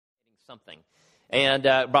something. And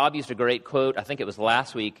Bob used a great quote, I think it was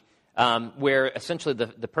last week, where essentially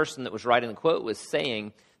the person that was writing the quote was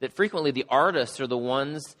saying that frequently the artists are the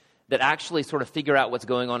ones that actually sort of figure out what's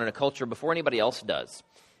going on in a culture before anybody else does.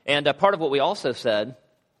 And part of what we also said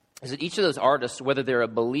is that each of those artists, whether they're a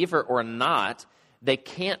believer or not, they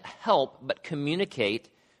can't help but communicate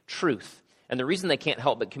truth. And the reason they can't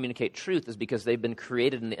help but communicate truth is because they've been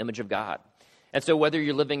created in the image of God. And so whether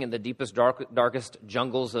you're living in the deepest, darkest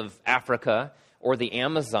jungles of Africa or the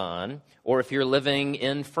Amazon, or if you're living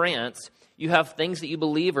in France, you have things that you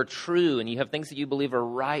believe are true, and you have things that you believe are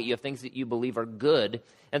right, you have things that you believe are good.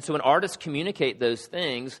 And so when artists communicate those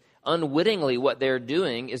things, unwittingly what they're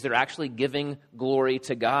doing is they're actually giving glory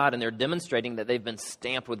to God, and they're demonstrating that they've been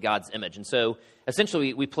stamped with God's image. And so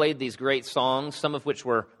essentially we played these great songs, some of which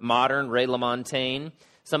were modern, Ray LaMontagne,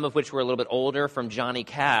 some of which were a little bit older from Johnny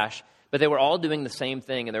Cash, but they were all doing the same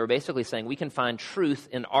thing, and they were basically saying we can find truth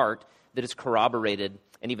in art that is corroborated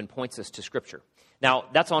and even points us to Scripture. Now,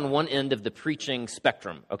 that's on one end of the preaching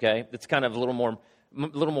spectrum, okay? It's kind of a little more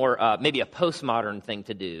maybe a postmodern thing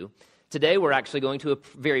to do. Today, we're actually going to a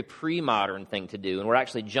very pre-modern thing to do, and we're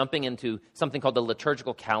actually jumping into something called the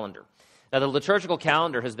liturgical calendar. Now, the liturgical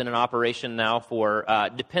calendar has been in operation now for,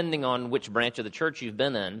 depending on which branch of the church you've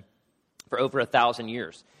been in, for over 1,000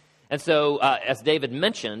 years. And so, as David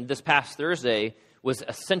mentioned, this past Thursday was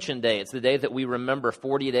Ascension Day. It's the day that we remember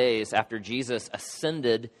 40 days after Jesus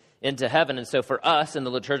ascended into heaven. And so for us in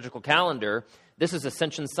the liturgical calendar, this is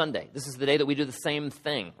Ascension Sunday. This is the day that we do the same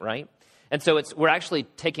thing, right? And so we're actually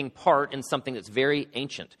taking part in something that's very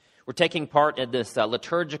ancient. We're taking part in this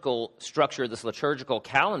liturgical structure, this liturgical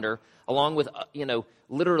calendar, along with,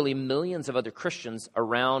 literally millions of other Christians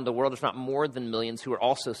around the world, if not more than millions, who are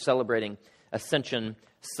also celebrating Ascension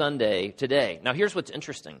Sunday today. Now, here's what's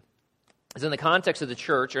interesting. Is in the context of the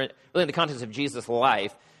church, or really in the context of Jesus'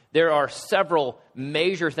 life, there are several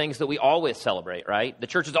major things that we always celebrate, right? The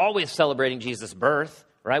church is always celebrating Jesus' birth,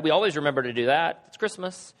 right? We always remember to do that. It's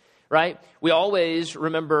Christmas, right? We always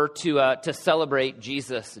remember to celebrate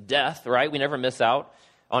Jesus' death, right? We never miss out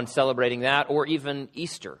on celebrating that, or even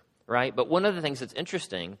Easter, right? But one of the things that's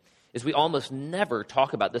interesting is we almost never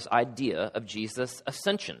talk about this idea of Jesus'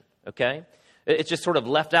 ascension, okay? It's just sort of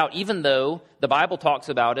left out, even though the Bible talks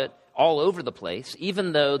about it all over the place,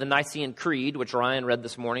 even though the Nicene Creed, which Ryan read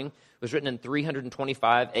this morning, was written in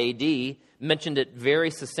 325 AD, mentioned it very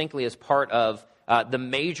succinctly as part of the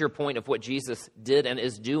major point of what Jesus did and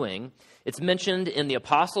is doing. It's mentioned in the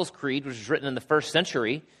Apostles' Creed, which was written in the first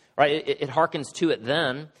century, right? It harkens to it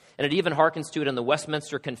then, and it even harkens to it in the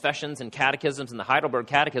Westminster Confessions and Catechisms and the Heidelberg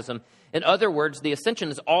Catechism. In other words, the ascension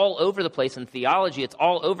is all over the place in theology. It's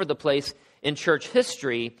all over the place in church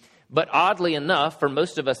history. But oddly enough, for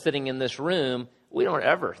most of us sitting in this room, we don't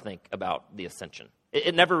ever think about the ascension.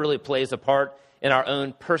 It never really plays a part in our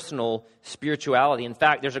own personal spirituality. In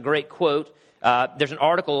fact, there's a great quote. There's an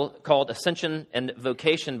article called Ascension and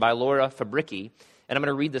Vocation by Laura Fabricki. And I'm going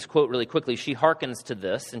to read this quote really quickly. She hearkens to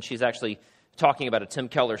this, and she's actually talking about a Tim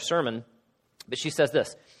Keller sermon. But she says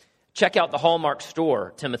this: "Check out the Hallmark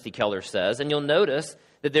store," Timothy Keller says, "and you'll notice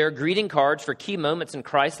that there are greeting cards for key moments in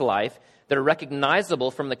Christ's life that are recognizable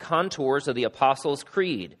from the contours of the Apostles'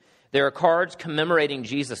 Creed. There are cards commemorating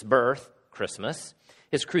Jesus' birth, Christmas,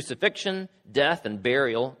 his crucifixion, death, and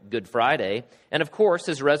burial, Good Friday, and of course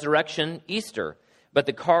his resurrection, Easter. But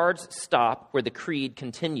the cards stop where the creed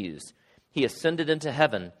continues. He ascended into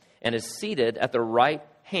heaven and is seated at the right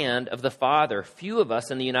hand of the Father. Few of us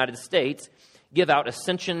in the United States give out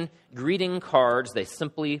ascension greeting cards. They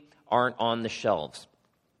simply aren't on the shelves."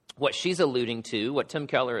 What she's alluding to, what Tim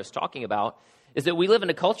Keller is talking about, is that we live in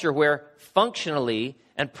a culture where functionally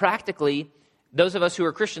and practically, those of us who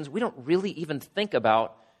are Christians, we don't really even think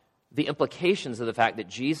about the implications of the fact that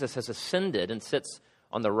Jesus has ascended and sits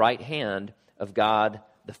on the right hand of God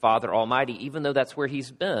the Father Almighty, even though that's where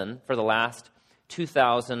he's been for the last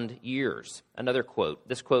 2,000 years. Another quote.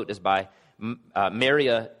 This quote is by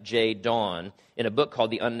Maria J. Dawn in a book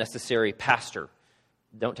called The Unnecessary Pastor.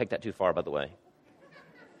 Don't take that too far, by the way.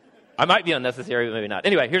 I might be unnecessary, but maybe not.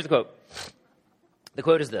 Anyway, here's the quote. The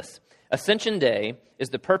quote is this: "Ascension Day is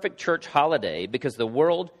the perfect church holiday because the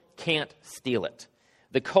world can't steal it.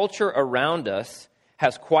 The culture around us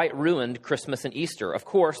has quite ruined Christmas and Easter. Of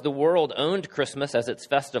course, the world owned Christmas as its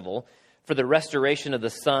festival for the restoration of the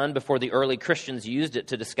sun before the early Christians used it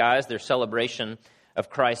to disguise their celebration of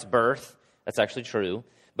Christ's birth. That's actually true.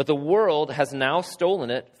 But the world has now stolen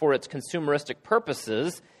it for its consumeristic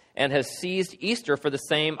purposes and has seized Easter for the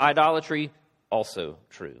same idolatry, also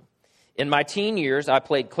true. In my teen years, I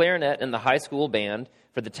played clarinet in the high school band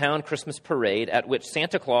for the town Christmas parade at which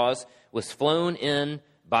Santa Claus was flown in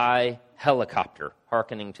by helicopter,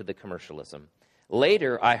 hearkening to the commercialism.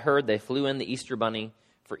 Later, I heard they flew in the Easter Bunny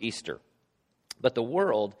for Easter. But the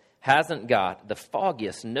world hasn't got the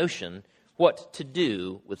foggiest notion what to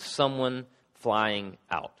do with someone flying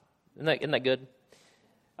out. Isn't that good?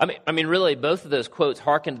 I mean, really, both of those quotes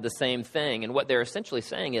hearken to the same thing, and what they're essentially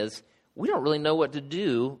saying is, we don't really know what to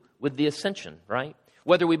do with the ascension, right?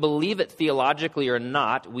 Whether we believe it theologically or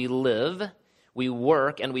not, we live, we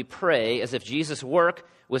work, and we pray as if Jesus' work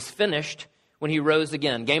was finished when he rose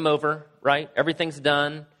again. Game over, right? Everything's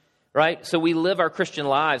done, right? So we live our Christian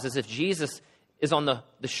lives as if Jesus is on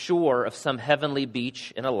the shore of some heavenly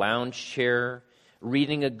beach in a lounge chair,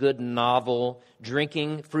 reading a good novel,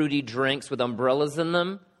 drinking fruity drinks with umbrellas in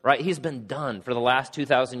them, right? He's been done for the last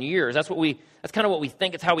 2,000 years. That's kind of what we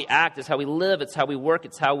think. It's how we act. It's how we live. It's how we work.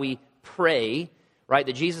 It's how we pray, right?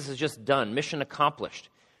 That Jesus is just done, mission accomplished.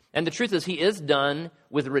 And the truth is, he is done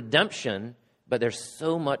with redemption, but there's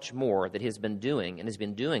so much more that he's been doing, and he's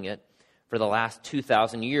been doing it for the last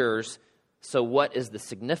 2,000 years. So what is the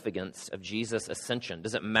significance of Jesus' ascension?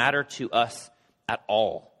 Does it matter to us at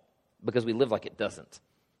all? Because we live like it doesn't.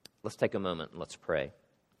 Let's take a moment and let's pray.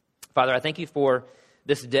 Father, I thank you for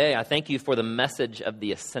this day. I thank you for the message of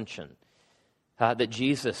the ascension, that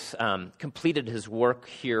Jesus completed his work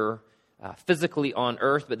here physically on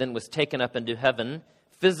earth, but then was taken up into heaven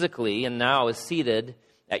physically and now is seated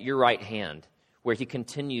at your right hand, where he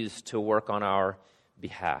continues to work on our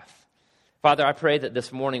behalf. Father, I pray that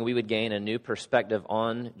this morning we would gain a new perspective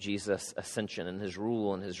on Jesus' ascension and his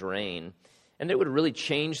rule and his reign, and it would really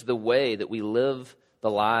change the way that we live the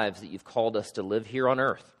lives that you've called us to live here on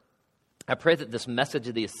earth. I pray that this message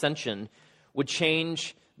of the ascension would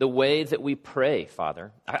change the way that we pray,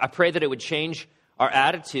 Father. I pray that it would change our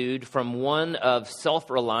attitude from one of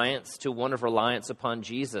self-reliance to one of reliance upon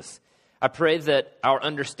Jesus. I pray that our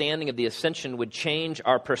understanding of the ascension would change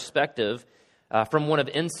our perspective from one of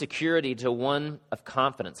insecurity to one of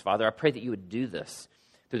confidence. Father, I pray that you would do this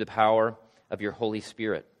through the power of your Holy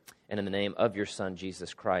Spirit and in the name of your Son,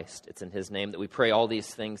 Jesus Christ. It's in his name that we pray all these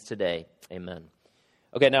things today. Amen.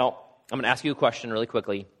 Okay, now I'm going to ask you a question really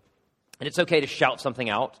quickly, and it's okay to shout something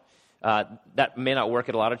out. That may not work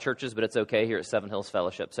at a lot of churches, but it's okay here at Seven Hills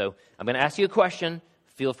Fellowship. So I'm going to ask you a question.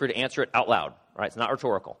 Feel free to answer it out loud. All right, it's not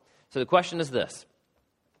rhetorical. So the question is this.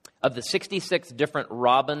 Of the 66 different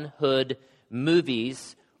Robin Hood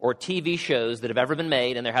movies or TV shows that have ever been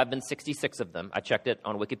made, and there have been 66 of them. I checked it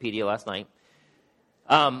on Wikipedia last night.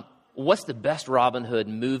 What's the best Robin Hood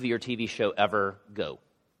movie or TV show ever? Go.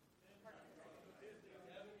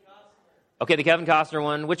 Okay, the Kevin Costner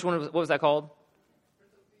one. Which one? What was that called?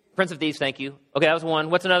 Prince of Thieves, thank you. Okay, that was one.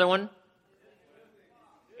 What's another one?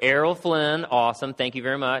 Errol Flynn, awesome. Thank you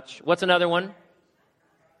very much. What's another one?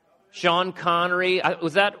 Sean Connery.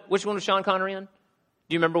 Which one was Sean Connery in? Do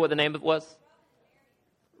you remember what the name of it was?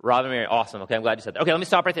 Robin Mary, awesome. Okay, I'm glad you said that. Okay, let me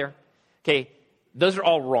stop right there. Okay, those are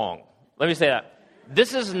all wrong. Let me say that.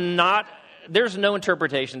 There's no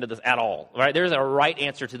interpretation to this at all, right? There's a right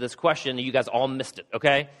answer to this question, and you guys all missed it,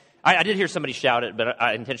 okay? I did hear somebody shout it, but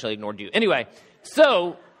I intentionally ignored you. Anyway,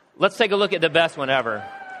 so let's take a look at the best one ever.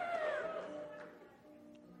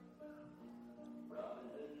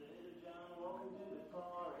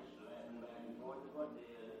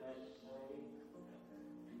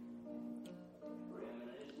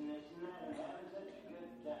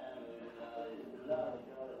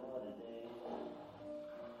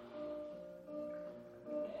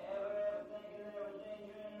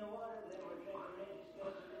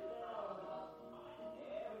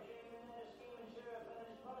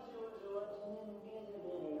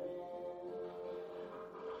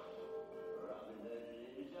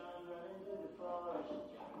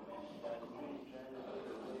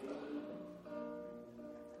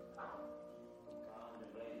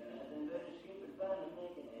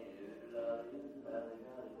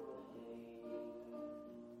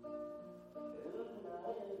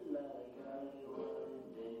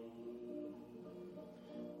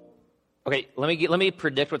 Okay, let me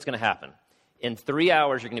predict what's going to happen. In 3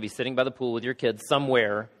 hours, you're going to be sitting by the pool with your kids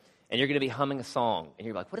somewhere, and you're going to be humming a song. And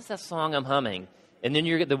you're like, what is that song I'm humming? And then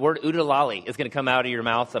the word Udalali is going to come out of your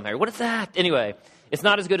mouth somehow. What is that? Anyway, it's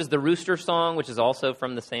not as good as the Rooster song, which is also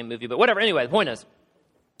from the same movie. But whatever. Anyway, the point is,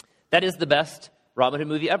 that is the best Robin Hood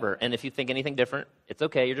movie ever. And if you think anything different, it's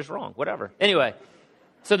okay. You're just wrong. Whatever. Anyway,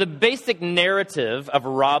 so the basic narrative of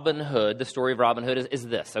Robin Hood, the story of Robin Hood, is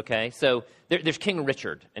this, okay? So there's King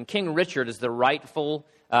Richard, and King Richard is the rightful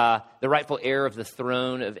heir of the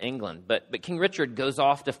throne of England. But King Richard goes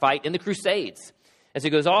off to fight in the Crusades. As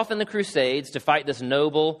he goes off in the Crusades to fight this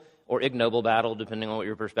noble or ignoble battle, depending on what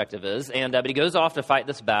your perspective is, but he goes off to fight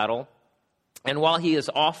this battle, And while he is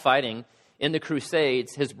off fighting in the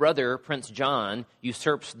Crusades, his brother, Prince John,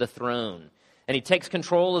 usurps the throne. And he takes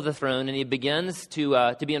control of the throne, and he begins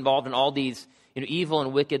to be involved in all these evil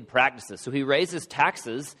and wicked practices. So he raises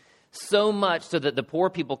taxes so much so that the poor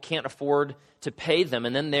people can't afford to pay them,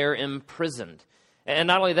 and then they're imprisoned. And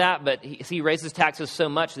not only that, but he raises taxes so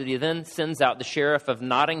much that he then sends out the sheriff of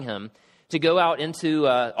Nottingham to go out into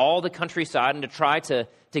all the countryside and to try to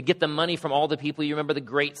get the money from all the people. You remember the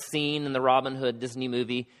great scene in the Robin Hood Disney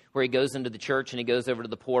movie where he goes into the church and he goes over to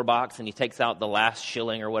the poor box and he takes out the last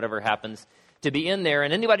shilling or whatever happens to be in there.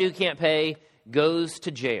 And anybody who can't pay goes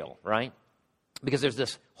to jail, right? Because there's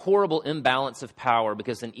this horrible imbalance of power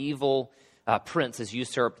because an evil prince has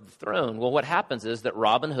usurped the throne. Well, what happens is that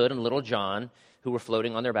Robin Hood and Little John, who were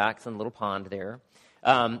floating on their backs in a little pond there,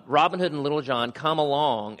 Robin Hood and Little John come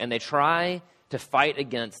along and they try to fight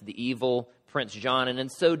against the evil Prince John. And in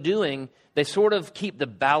so doing, they sort of keep the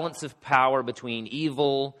balance of power between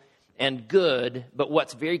evil and good. But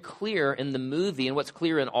what's very clear in the movie and what's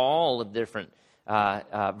clear in all of the different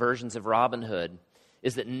versions of Robin Hood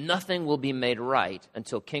is that nothing will be made right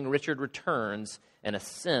until King Richard returns and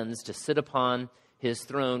ascends to sit upon his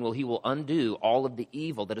throne. Well, he will undo all of the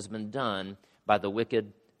evil that has been done by the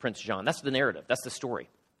wicked Prince John. That's the narrative. That's the story.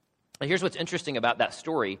 And here's what's interesting about that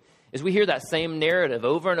story is we hear that same narrative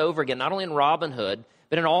over and over again, not only in Robin Hood,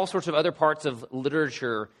 but in all sorts of other parts of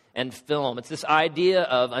literature and film. It's this idea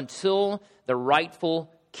of until the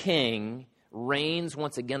rightful king reigns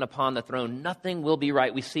once again upon the throne, nothing will be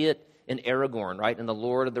right. We see it in Aragorn, right? In The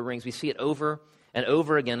Lord of the Rings. We see it over and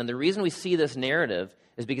over again. And the reason we see this narrative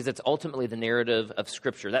is because it's ultimately the narrative of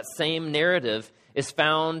Scripture. That same narrative is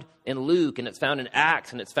found in Luke, and it's found in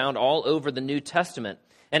Acts, and it's found all over the New Testament.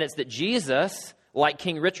 And it's that Jesus, like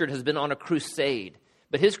King Richard, has been on a crusade.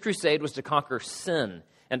 But his crusade was to conquer sin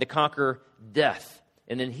and to conquer death.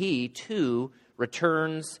 And then he, too,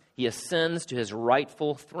 returns, he ascends to his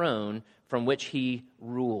rightful throne from which he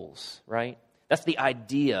rules, right? That's the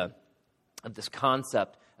idea of this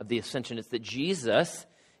concept of the ascension. It's that Jesus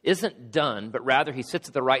isn't done, but rather he sits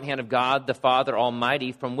at the right hand of God, the Father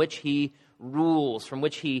Almighty, from which he rules, from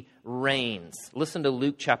which he reigns. Listen to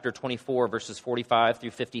Luke chapter 24, verses 45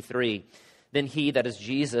 through 53. Then he, that is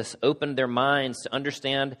Jesus, opened their minds to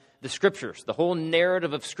understand the Scriptures, the whole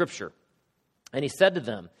narrative of Scripture. And he said to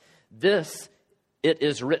them, "This it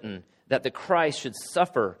is written, that the Christ should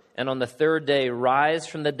suffer and on the third day rise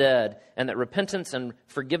from the dead, and that repentance and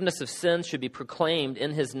forgiveness of sins should be proclaimed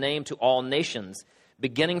in his name to all nations,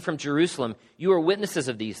 beginning from Jerusalem. You are witnesses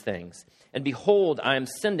of these things. And behold, I am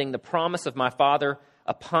sending the promise of my Father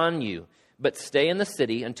upon you. But stay in the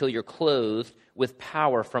city until you're clothed with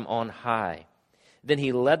power from on high." Then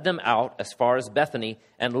he led them out as far as Bethany,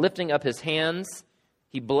 and lifting up his hands,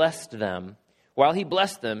 he blessed them. While he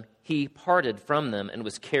blessed them, he parted from them and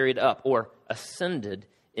was carried up, or ascended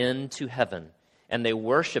into heaven. And they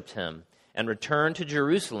worshipped him and returned to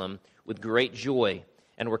Jerusalem with great joy,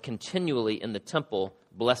 and were continually in the temple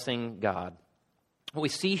blessing God. What we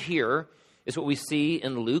see here is what we see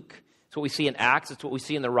in Luke. It's what we see in Acts. It's what we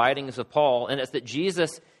see in the writings of Paul. And it's that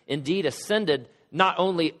Jesus indeed ascended not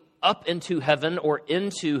only up into heaven or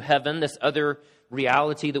into heaven, this other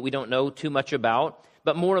reality that we don't know too much about,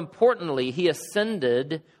 but more importantly, he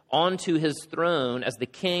ascended onto his throne as the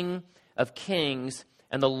King of Kings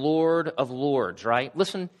and the Lord of Lords, right?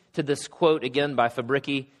 Listen to this quote again by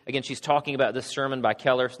Fabricki. Again, she's talking about this sermon by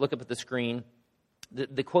Keller. So look up at the screen.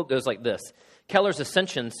 The quote goes like this. Keller's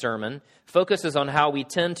Ascension sermon focuses on how we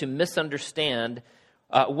tend to misunderstand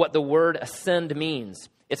what the word ascend means.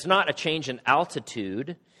 It's not a change in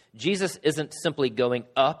altitude. Jesus isn't simply going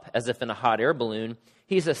up as if in a hot air balloon.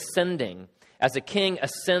 He's ascending. As a king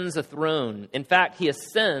ascends a throne. In fact, he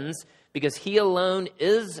ascends because he alone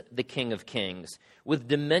is the King of Kings, with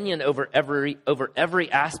dominion over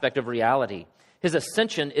every aspect of reality. His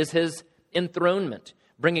ascension is his enthronement,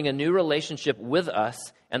 bringing a new relationship with us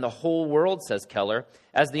and the whole world, says Keller.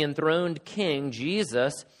 As the enthroned king,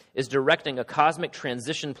 Jesus is directing a cosmic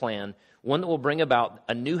transition plan, one that will bring about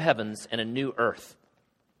a new heavens and a new earth.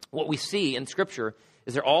 What we see in Scripture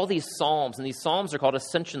is there are all these psalms, and these psalms are called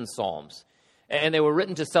ascension psalms. And they were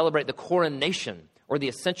written to celebrate the coronation or the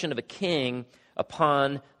ascension of a king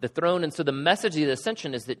upon the throne. And so the message of the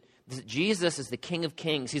ascension is that Jesus is the King of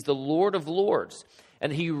Kings. He's the Lord of Lords.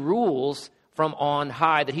 And he rules from on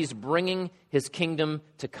high, that he's bringing his kingdom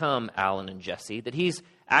to come, Alan and Jesse, that he's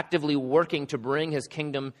actively working to bring his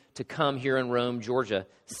kingdom to come here in Rome, Georgia,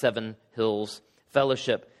 Seven Hills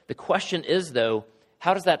Fellowship. The question is, though,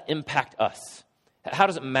 how does that impact us? How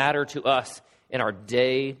does it matter to us in our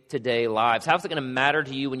day-to-day lives? How's it going to matter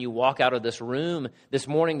to you when you walk out of this room this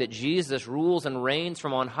morning that Jesus rules and reigns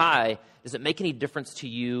from on high? Does it make any difference to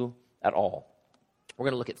you at all? We're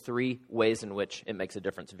going to look at 3 ways in which it makes a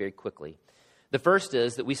difference very quickly. The first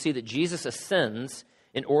is that we see that Jesus ascends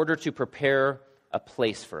in order to prepare a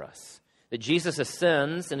place for us. That Jesus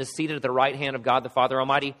ascends and is seated at the right hand of God the Father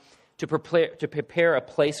Almighty to prepare a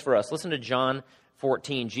place for us. Listen to John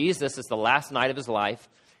 14. Jesus, is the last night of his life.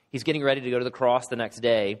 He's getting ready to go to the cross the next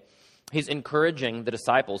day. He's encouraging the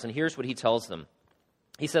disciples, and here's what he tells them.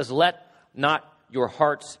 He says, "Let not your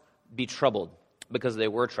hearts be troubled," because they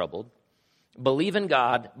were troubled. "Believe in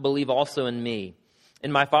God, believe also in me.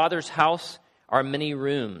 In my Father's house are many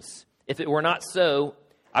rooms. If it were not so,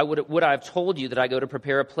 I would I have told you that I go to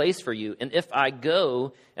prepare a place for you. And if I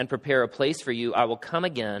go and prepare a place for you, I will come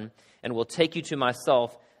again and will take you to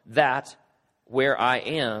myself, that where I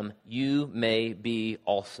am, you may be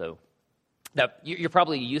also." Now, you're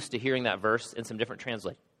probably used to hearing that verse in some different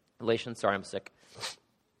translations. Sorry, I'm sick.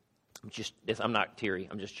 I'm not teary.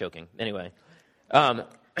 I'm just choking. Anyway,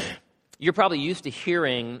 you're probably used to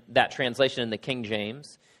hearing that translation in the King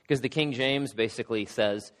James, because the King James basically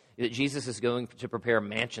says that Jesus is going to prepare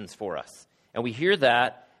mansions for us. And we hear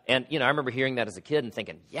that, and, I remember hearing that as a kid and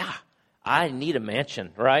thinking, yeah, I need a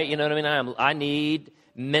mansion, right? You know what I mean? I need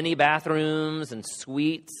many bathrooms and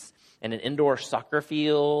suites and an indoor soccer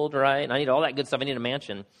field, right? And I need all that good stuff. I need a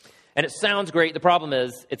mansion. And it sounds great. The problem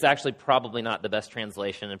is it's actually probably not the best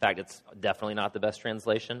translation. In fact, it's definitely not the best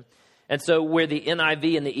translation. And so where the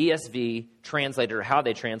NIV and the ESV translate it, or how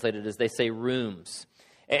they translate it, is they say rooms.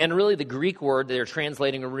 And really the Greek word they're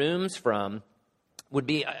translating rooms from would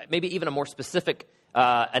be maybe even a more specific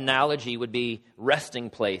analogy would be resting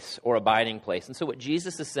place or abiding place. And so what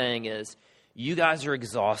Jesus is saying is, you guys are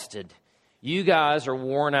exhausted. You guys are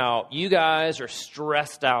worn out. You guys are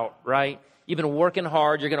stressed out, right? You've been working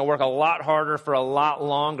hard. You're going to work a lot harder for a lot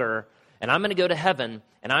longer. And I'm going to go to heaven,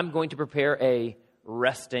 and I'm going to prepare a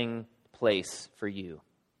resting place for you.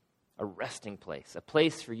 A resting place. A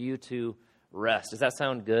place for you to rest. Does that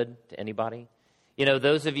sound good to anybody?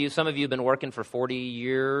 Some of you have been working for 40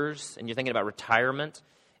 years, and you're thinking about retirement,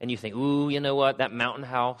 and you think, ooh, you know what, that mountain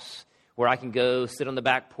house where I can go sit on the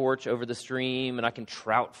back porch over the stream, and I can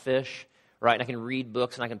trout fish, right? And I can read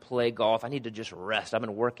books, and I can play golf. I need to just rest. I've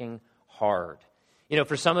been working hard.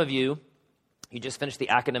 For some of you, you just finished the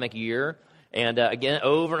academic year, and again,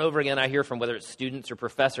 over and over again, I hear from whether it's students or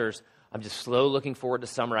professors, I'm just slow looking forward to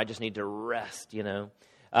summer. I just need to rest,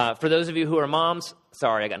 For those of you who are moms,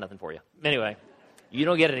 sorry, I got nothing for you. Anyway, you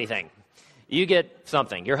don't get anything. You get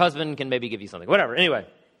something. Your husband can maybe give you something. Whatever. Anyway.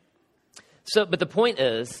 But the point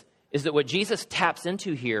is that what Jesus taps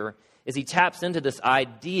into here is he taps into this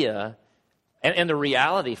idea and the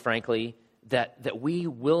reality, frankly, that we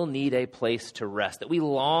will need a place to rest, that we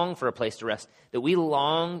long for a place to rest, that we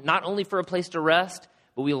long not only for a place to rest,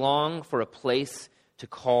 but we long for a place to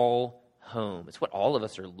call home. It's what all of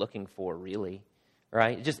us are looking for, really,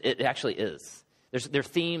 right? It actually is. There are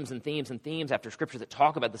themes and themes and themes after Scripture that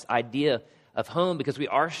talk about this idea of home, because we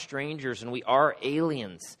are strangers and we are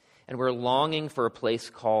aliens, and we're longing for a place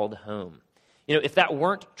called home. If that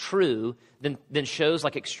weren't true, then shows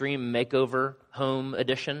like Extreme Makeover Home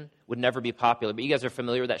Edition would never be popular. But you guys are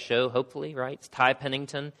familiar with that show, hopefully, right? It's Ty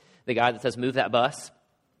Pennington, the guy that says, "Move that bus."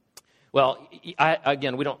 Well,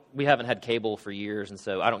 we haven't had cable for years, and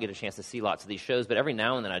so I don't get a chance to see lots of these shows, but every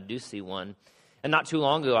now and then I do see one. And not too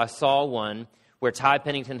long ago, I saw one where Ty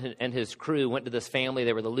Pennington and his crew went to this family.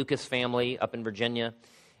 They were the Lucas family up in Virginia.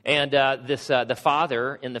 And the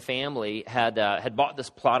father in the family had bought this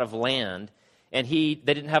plot of land, and they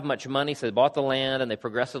didn't have much money, so they bought the land, and they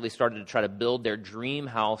progressively started to try to build their dream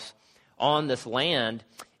house on this land.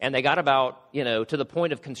 And they got about, to the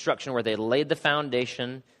point of construction where they had laid the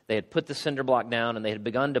foundation, they had put the cinder block down, and they had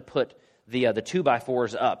begun to put the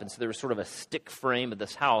 2x4s up. And so there was sort of a stick frame of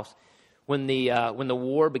this house. When the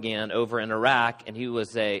war began over in Iraq, and he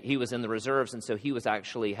was in the reserves, and so he was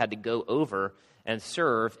actually had to go over and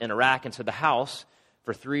serve in Iraq. And so the house,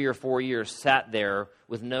 for 3 or 4 years, sat there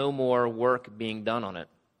with no more work being done on it.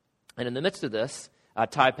 And in the midst of this,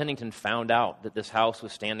 Ty Pennington found out that this house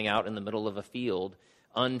was standing out in the middle of a field,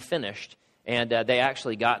 unfinished. And they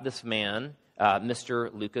actually got this man, Mr.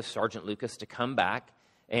 Lucas, Sergeant Lucas, to come back,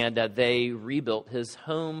 and they rebuilt his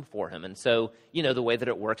home for him. And so, the way that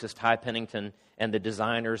it works is Ty Pennington and the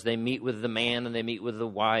designers, they meet with the man, and they meet with the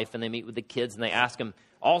wife, and they meet with the kids, and they ask them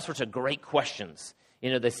all sorts of great questions.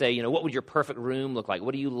 They say, what would your perfect room look like?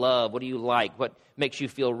 What do you love? What do you like? What makes you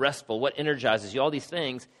feel restful? What energizes you? All these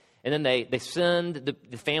things. And then they send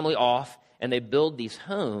the family off, and they build these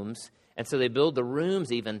homes. And so they build the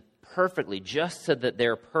rooms even perfectly, just so that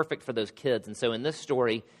they're perfect for those kids. And so in this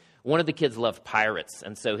story, one of the kids loved pirates,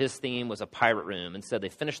 and so his theme was a pirate room. And so they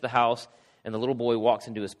finish the house, and the little boy walks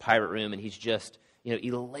into his pirate room, and he's just,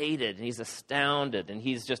 elated, and he's astounded, and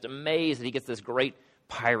he's just amazed that he gets this great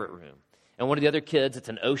pirate room. And one of the other kids, it's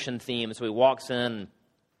an ocean theme, so he walks in, and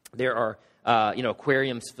there are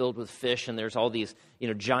aquariums filled with fish, and there's all these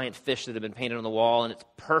giant fish that have been painted on the wall, and it's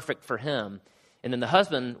perfect for him. And then the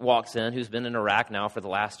husband walks in, who's been in Iraq now for the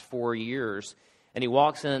last 4 years, and he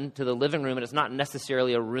walks into the living room, and it's not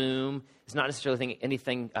necessarily a room, it's not necessarily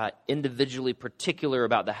anything individually particular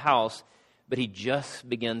about the house, but he just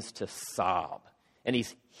begins to sob, and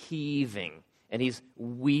he's heaving, and he's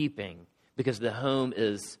weeping because the home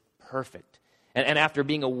is perfect. And after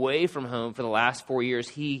being away from home for the last 4 years,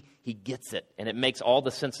 he gets it, and it makes all the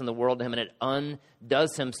sense in the world to him, and it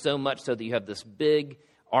undoes him so much so that you have this big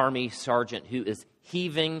army sergeant who is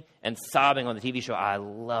heaving and sobbing on the TV show. I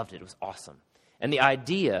loved it. It was awesome. And the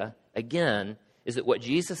idea, again, is that what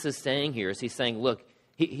Jesus is saying here is he's saying, look,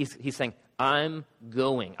 he's saying, I'm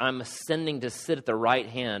ascending to sit at the right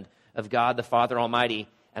hand of God the Father Almighty,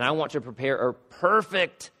 and I want to prepare a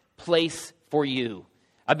perfect place for you.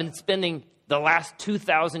 I've been spending the last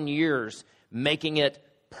 2,000 years making it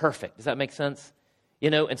perfect. Does that make sense?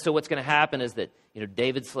 And so what's going to happen is that,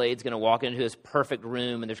 David Slade's going to walk into his perfect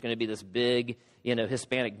room, and there's going to be this big,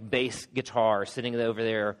 Hispanic bass guitar sitting over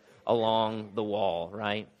there along the wall,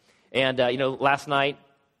 right? And, last night,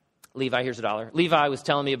 Levi, here's $1. Levi was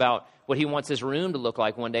telling me about what he wants his room to look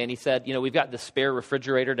like one day, and he said, we've got the spare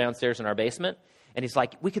refrigerator downstairs in our basement, and he's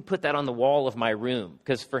like, we could put that on the wall of my room,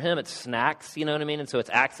 because for him it's snacks, you know what I mean? And so it's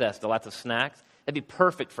access to lots of snacks. That'd be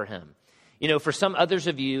perfect for him. For some others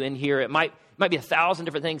of you in here, it might be 1,000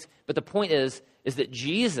 different things, but the point is that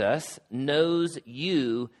Jesus knows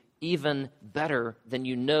you even better than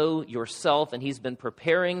you know yourself, and he's been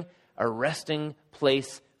preparing a resting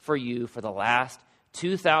place for you for the last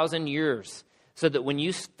 2,000 years, so that when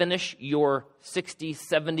you finish your 60,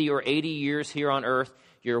 70, or 80 years here on earth,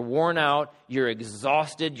 you're worn out, you're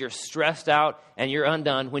exhausted, you're stressed out, and you're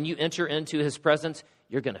undone. When you enter into his presence,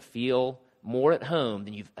 you're going to feel more at home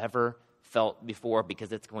than you've ever felt before,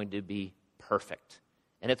 because it's going to be perfect.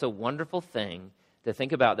 And it's a wonderful thing to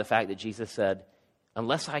think about the fact that Jesus said,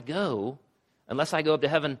 unless I go up to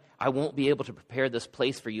heaven, I won't be able to prepare this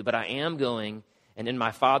place for you, but I am going, and in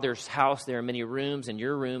my Father's house there are many rooms, and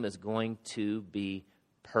your room is going to be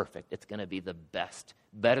perfect. It's going to be the best,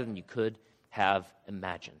 better than you could have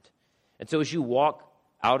imagined. And so as you walk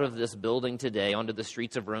out of this building today onto the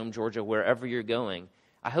streets of Rome, Georgia, wherever you're going,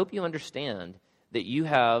 I hope you understand that you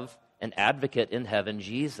have an advocate in heaven,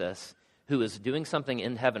 Jesus, who is doing something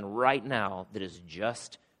in heaven right now that is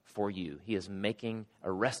just for you. He is making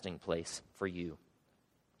a resting place for you.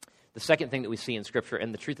 The second thing that we see in Scripture,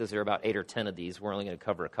 and the truth is there are about 8 or 10 of these, we're only going to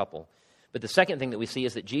cover a couple. But the second thing that we see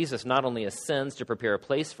is that Jesus not only ascends to prepare a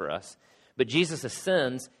place for us, but Jesus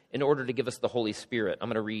ascends in order to give us the Holy Spirit. I'm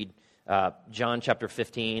going to read John chapter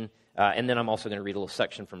 15, and then I'm also going to read a little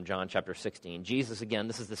section from John chapter 16. Jesus, again,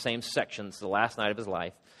 this is the same section. This is the last night of his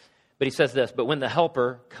life. But he says this, but when the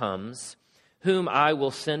Helper comes, whom I will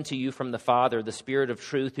send to you from the Father, the Spirit of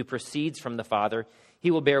truth who proceeds from the Father, he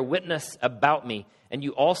will bear witness about me, and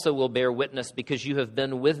you also will bear witness because you have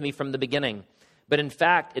been with me from the beginning. But in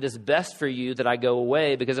fact, it is best for you that I go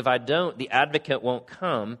away, because if I don't, the advocate won't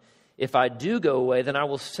come. If I do go away, then I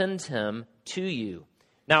will send him to you.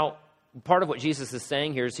 Now, part of what Jesus is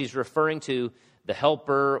saying here is he's referring to the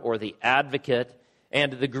helper or the advocate,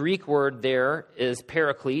 and the Greek word there is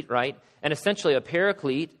paraclete, right? And essentially a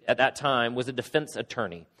paraclete at that time was a defense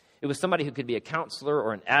attorney. It was somebody who could be a counselor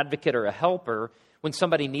or an advocate or a helper when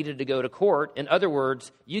somebody needed to go to court. In other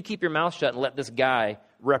words, you keep your mouth shut and let this guy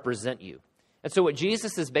represent you. And so what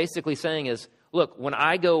Jesus is basically saying is, look, when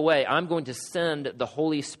I go away, I'm going to send the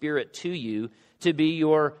Holy Spirit to you to be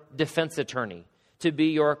your defense attorney, to be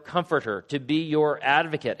your comforter, to be your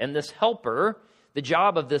advocate. And this helper, the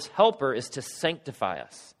job of this helper is to sanctify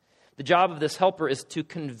us. The job of this helper is to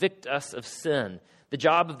convict us of sin. The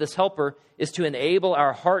job of this helper is to enable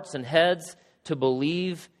our hearts and heads to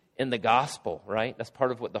believe in the gospel, right? That's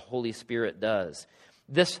part of what the Holy Spirit does.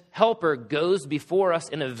 This helper goes before us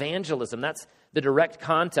in evangelism. That's the direct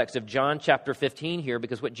context of John chapter 15 here,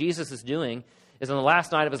 because what Jesus is doing is on the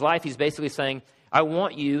last night of his life, he's basically saying, I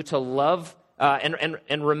want you to love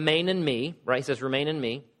and remain in me, right? He says, remain in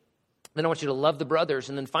me. Then I want you to love the brothers.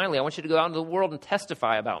 And then finally, I want you to go out into the world and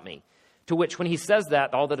testify about me. To which, when he says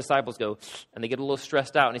that, all the disciples go, and they get a little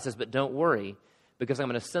stressed out. And he says, but don't worry, because I'm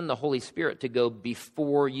going to send the Holy Spirit to go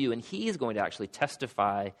before you. And he's going to actually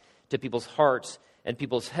testify to people's hearts and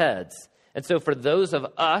people's heads. And so for those of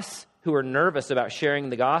us who are nervous about sharing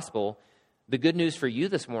the gospel, the good news for you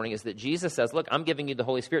this morning is that Jesus says, look, I'm giving you the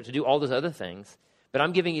Holy Spirit to do all those other things, but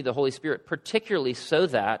I'm giving you the Holy Spirit particularly so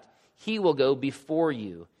that he will go before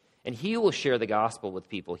you, and he will share the gospel with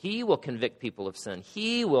people. He will convict people of sin.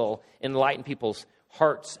 He will enlighten people's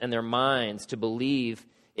hearts and their minds to believe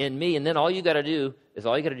in me. And then all you got to do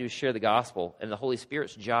is share the gospel, and the Holy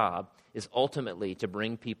Spirit's job is ultimately to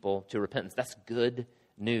bring people to repentance. That's good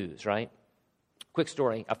news, right? Quick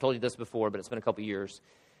story. I've told you this before, but it's been a couple years.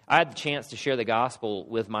 I had the chance to share the gospel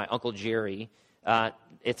with my Uncle Jerry.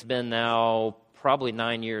 It's been now probably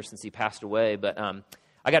 9 years since he passed away, but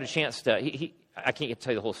I got a chance to, I can't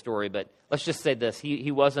tell you the whole story, but let's just say this.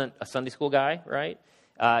 He wasn't a Sunday school guy, right?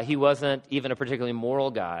 He wasn't even a particularly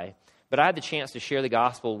moral guy, but I had the chance to share the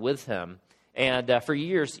gospel with him. And for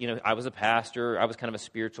years, I was a pastor. I was kind of a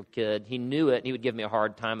spiritual kid. He knew it, and he would give me a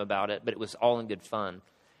hard time about it, but it was all in good fun.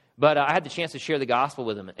 But I had the chance to share the gospel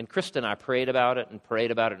with him. And Krista and I prayed about it and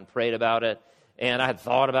prayed about it and prayed about it. And I had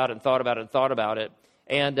thought about it and thought about it and thought about it.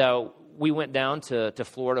 And we went down to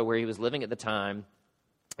Florida where he was living at the time.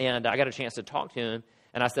 And I got a chance to talk to him.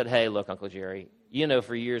 And I said, hey, look, Uncle Jerry,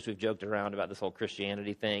 for years we've joked around about this whole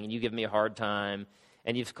Christianity thing. And you give me a hard time.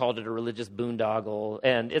 And you've called it a religious boondoggle.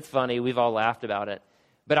 And it's funny. We've all laughed about it.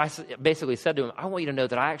 But I basically said to him, I want you to know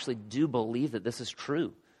that I actually do believe that this is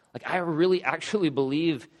true. Like, I really actually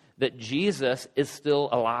believe that Jesus is still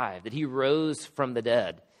alive, that he rose from the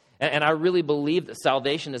dead. And I really believe that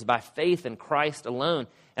salvation is by faith in Christ alone.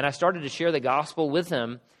 And I started to share the gospel with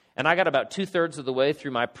him, and I got about 2/3 of the way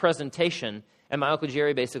through my presentation, and my Uncle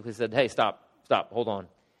Jerry basically said, hey, stop, hold on.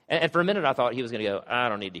 And for a minute I thought he was going to go, I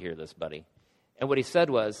don't need to hear this, buddy. And what he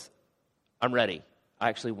said was, I'm ready. I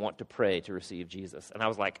actually want to pray to receive Jesus. And I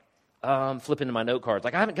was like, flipping to my note cards,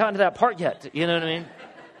 like I haven't gotten to that part yet, you know what I mean?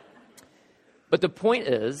 But the point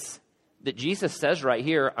is that Jesus says right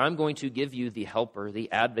here, I'm going to give you the helper, the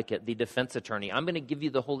advocate, the defense attorney. I'm going to give you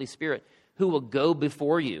the Holy Spirit who will go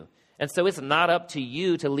before you. And so it's not up to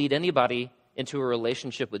you to lead anybody into a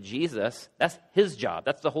relationship with Jesus. That's his job.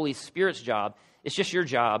 That's the Holy Spirit's job. It's just your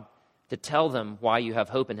job to tell them why you have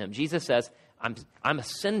hope in him. Jesus says, I'm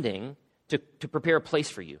ascending to prepare a place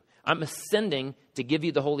for you. I'm ascending to give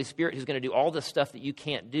you the Holy Spirit who's going to do all the stuff that you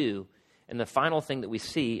can't do. And the final thing that we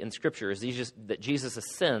see in Scripture is that Jesus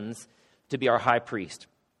ascends to be our high priest.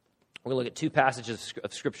 We're going to look at two passages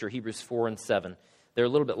of Scripture, Hebrews 4 and 7. They're a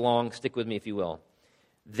little bit long. Stick with me if you will.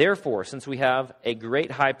 Therefore, since we have a great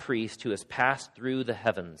high priest who has passed through the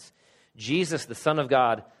heavens, Jesus, the Son of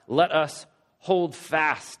God, let us hold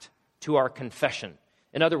fast to our confession.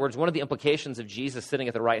 In other words, one of the implications of Jesus sitting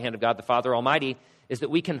at the right hand of God the Father Almighty is that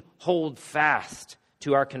we can hold fast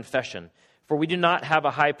to our confession. For we do not have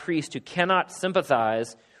a high priest who cannot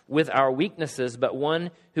sympathize with our weaknesses, but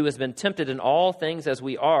one who has been tempted in all things as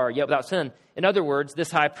we are, yet without sin. In other words,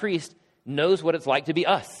 this high priest knows what it's like to be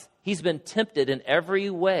us. He's been tempted in every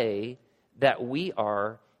way that we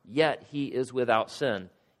are, yet he is without sin.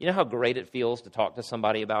 You know how great it feels to talk to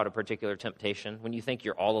somebody about a particular temptation when you think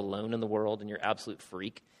you're all alone in the world and you're an absolute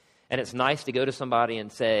freak? And it's nice to go to somebody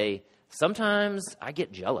and say, sometimes I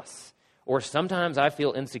get jealous, or sometimes I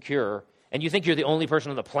feel insecure, and you think you're the only person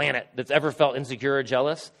on the planet that's ever felt insecure or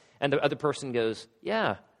jealous, and the other person goes,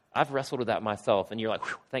 yeah, I've wrestled with that myself. And you're like,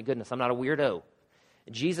 thank goodness, I'm not a weirdo.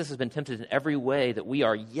 Jesus has been tempted in every way that we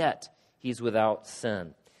are, yet he's without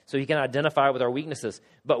sin. So he can identify with our weaknesses.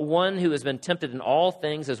 But one who has been tempted in all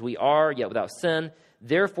things as we are, yet without sin,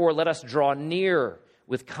 therefore let us draw near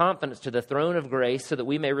with confidence to the throne of grace so that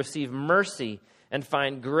we may receive mercy and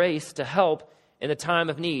find grace to help in the time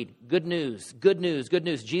of need. Good news, good news, good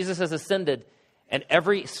news. Jesus has ascended, and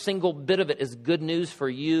every single bit of it is good news for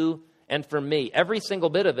you and for me. Every single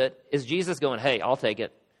bit of it is Jesus going, hey, I'll take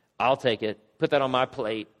it. I'll take it. Put that on my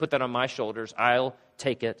plate. Put that on my shoulders. I'll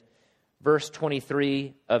take it. Verse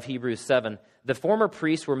 23 of Hebrews 7. The former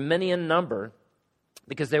priests were many in number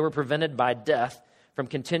because they were prevented by death from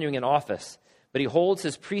continuing in office. But he holds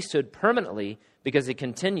his priesthood permanently because he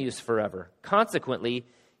continues forever. Consequently,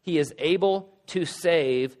 he is able to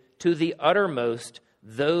save to the uttermost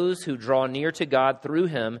those who draw near to God through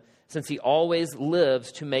him, since he always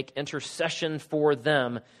lives to make intercession for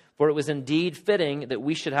them. For it was indeed fitting that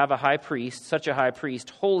we should have a high priest, such a high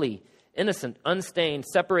priest, holy, innocent, unstained,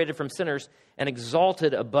 separated from sinners, and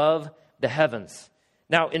exalted above the heavens.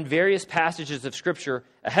 Now, in various passages of Scripture,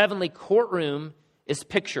 a heavenly courtroom is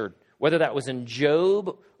pictured, whether that was in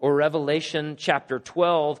Job or Revelation chapter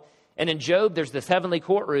 12. And in Job, there's this heavenly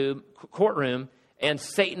courtroom, and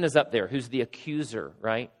Satan is up there, who's the accuser,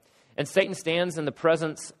 right? And Satan stands in the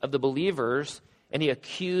presence of the believers, and he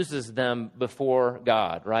accuses them before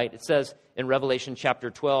God, right? It says in Revelation chapter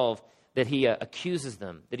 12 that he accuses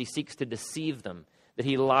them, that he seeks to deceive them, that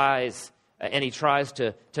he lies and he tries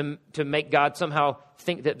to make God somehow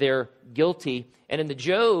think that they're guilty. And in the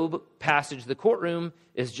Job passage, the courtroom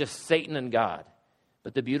is just Satan and God.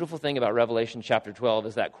 But the beautiful thing about Revelation chapter 12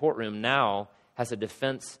 is that courtroom now has a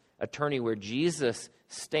defense attorney where Jesus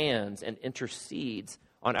stands and intercedes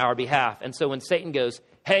on our behalf. And so when Satan goes,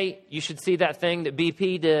 hey, you should see that thing that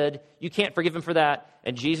BP did, you can't forgive him for that.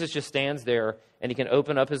 And Jesus just stands there and he can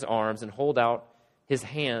open up his arms and hold out his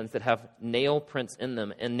hands that have nail prints in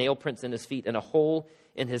them and nail prints in his feet and a hole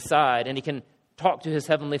in his side. And he can talk to his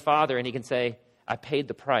heavenly Father and he can say, I paid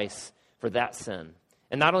the price for that sin.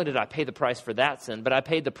 And not only did I pay the price for that sin, but I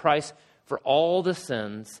paid the price for all the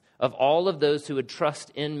sins of all of those who would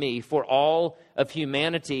trust in me, for all of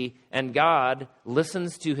humanity. And God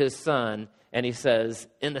listens to his Son and he says,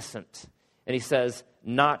 innocent. And he says,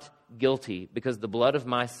 not guilty, because the blood of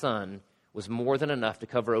my Son was more than enough to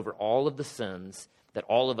cover over all of the sins that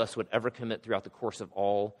all of us would ever commit throughout the course of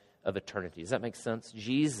all of eternity. Does that make sense?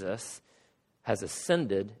 Jesus has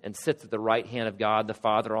ascended and sits at the right hand of God, the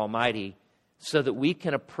Father Almighty, so that we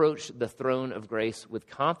can approach the throne of grace with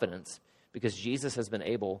confidence because Jesus has been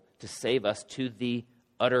able to save us to the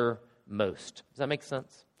uttermost. Does that make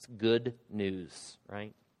sense? It's good news,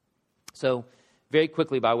 right? So, very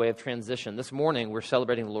quickly, by way of transition, this morning we're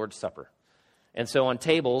celebrating the Lord's Supper. And so on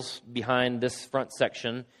tables behind this front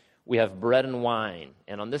section, we have bread and wine.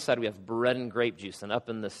 And on this side, we have bread and grape juice. And up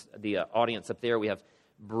in the audience up there, we have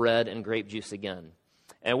bread and grape juice again.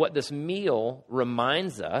 And what this meal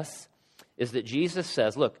reminds us is that Jesus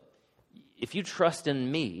says, look, if you trust in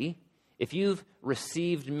me, if you've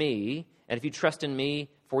received me, and if you trust in me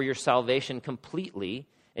for your salvation completely,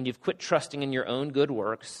 and you've quit trusting in your own good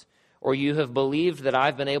works, or you have believed that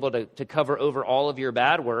I've been able to cover over all of your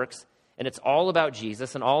bad works, and it's all about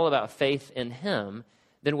Jesus and all about faith in him,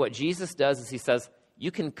 then what Jesus does is he says,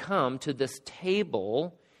 you can come to this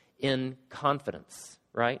table in confidence,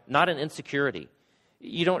 right? Not in insecurity.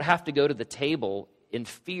 You don't have to go to the table in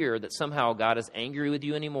fear that somehow God is angry with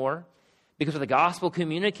you anymore, because what the gospel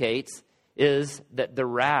communicates is that the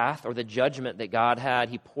wrath or the judgment that God had,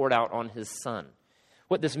 he poured out on his Son.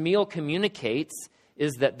 What this meal communicates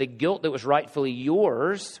is that the guilt that was rightfully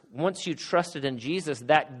yours, once you trusted in Jesus,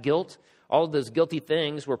 that guilt, all of those guilty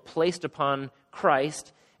things were placed upon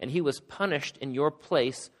Christ, and he was punished in your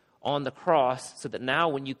place on the cross, so that now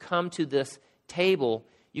when you come to this table,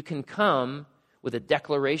 you can come with a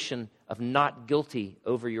declaration of not guilty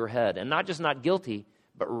over your head. And not just not guilty,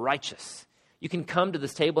 but righteous. You can come to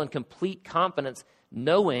this table in complete confidence,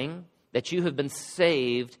 knowing that you have been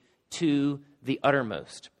saved to the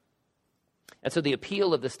uttermost. And so the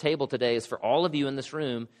appeal of this table today is for all of you in this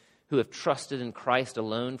room who have trusted in Christ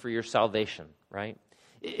alone for your salvation, right?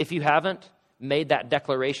 If you haven't made that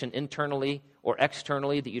declaration internally or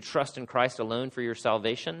externally that you trust in Christ alone for your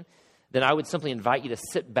salvation, then I would simply invite you to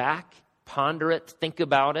sit back, ponder it, think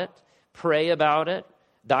about it, pray about it,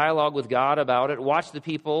 dialogue with God about it, watch the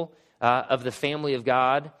people of the family of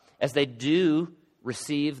God as they do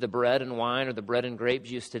receive the bread and wine or the bread and grape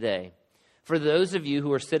juice today. For those of you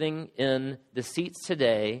who are sitting in the seats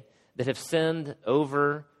today that have sinned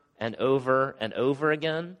over and over and over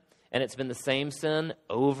again, and it's been the same sin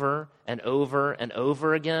over and over and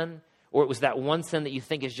over again, or it was that one sin that you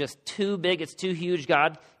think is just too big, it's too huge,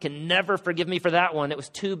 God can never forgive me for that one, it was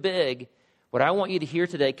too big. What I want you to hear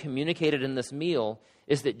today, communicated in this meal,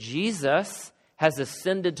 is that Jesus has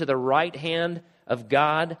ascended to the right hand of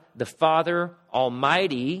God, the Father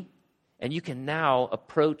Almighty, and you can now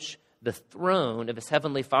approach the throne of his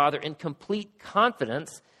heavenly Father in complete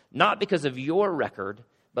confidence, not because of your record,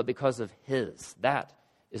 but because of his. That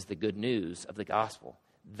is the good news of the gospel.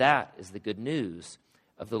 That is the good news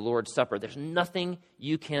of the Lord's Supper. There's nothing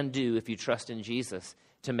you can do if you trust in Jesus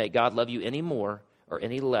to make God love you any more or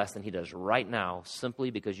any less than he does right now, simply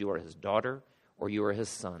because you are his daughter or you are his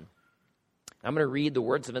son. I'm going to read the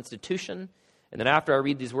words of institution, and then after I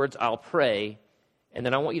read these words, I'll pray, and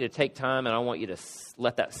then I want you to take time and I want you to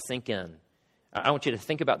let that sink in. I want you to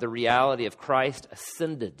think about the reality of Christ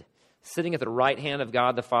ascended, sitting at the right hand of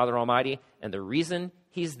God the Father Almighty, and the reason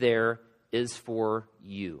he's there is for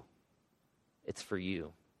you. It's for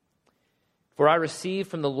you. For I received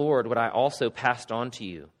from the Lord what I also passed on to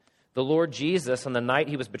you. The Lord Jesus, on the night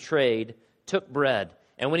he was betrayed, took bread,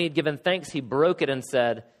 and when he had given thanks, he broke it and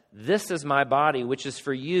said, "This is my body, which is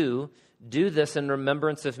for you. Do this in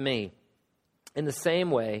remembrance of me." In the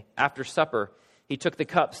same way, after supper, he took the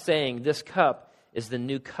cup, saying, "This cup is the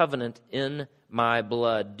new covenant in my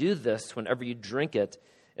blood. Do this whenever you drink it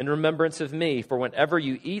in remembrance of me. For whenever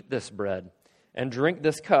you eat this bread and drink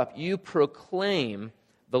this cup, you proclaim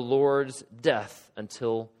the Lord's death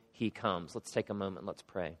until he comes. Let's take a moment. Let's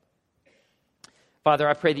pray. Father,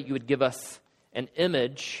 I pray that you would give us an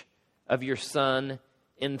image of your Son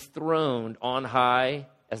enthroned on high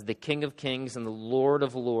as the King of Kings and the Lord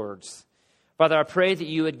of Lords. Father, I pray that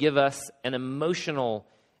you would give us an emotional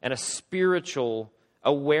and a spiritual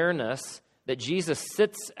awareness that Jesus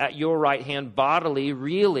sits at your right hand bodily,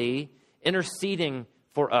 really interceding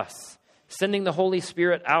for us, sending the Holy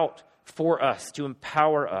Spirit out for us to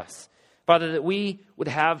empower us. Father, that we would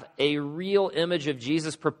have a real image of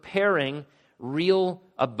Jesus preparing real,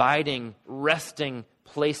 abiding, resting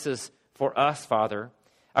places for us, Father.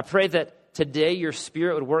 I pray that today your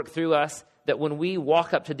Spirit would work through us, that when we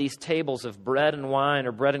walk up to these tables of bread and wine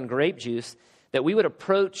or bread and grape juice, that we would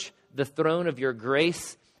approach the throne of your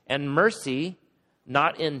grace and mercy,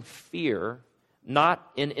 not in fear, not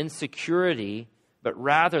in insecurity, but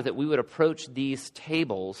rather that we would approach these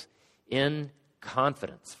tables in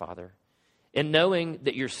confidence, Father, in knowing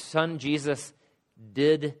that your Son Jesus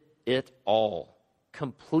did it all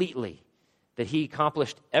completely, that he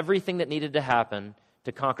accomplished everything that needed to happen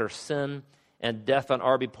to conquer sin and death on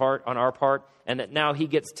our part, and that now he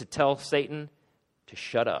gets to tell Satan to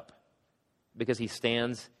shut up because he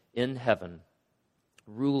stands in heaven,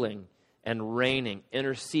 ruling and reigning,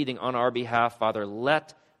 interceding on our behalf. Father,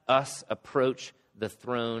 let us approach the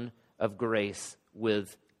throne of grace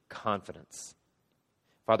with confidence.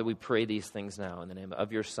 Father, we pray these things now in the name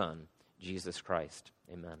of your Son, Jesus Christ.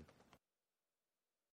 Amen.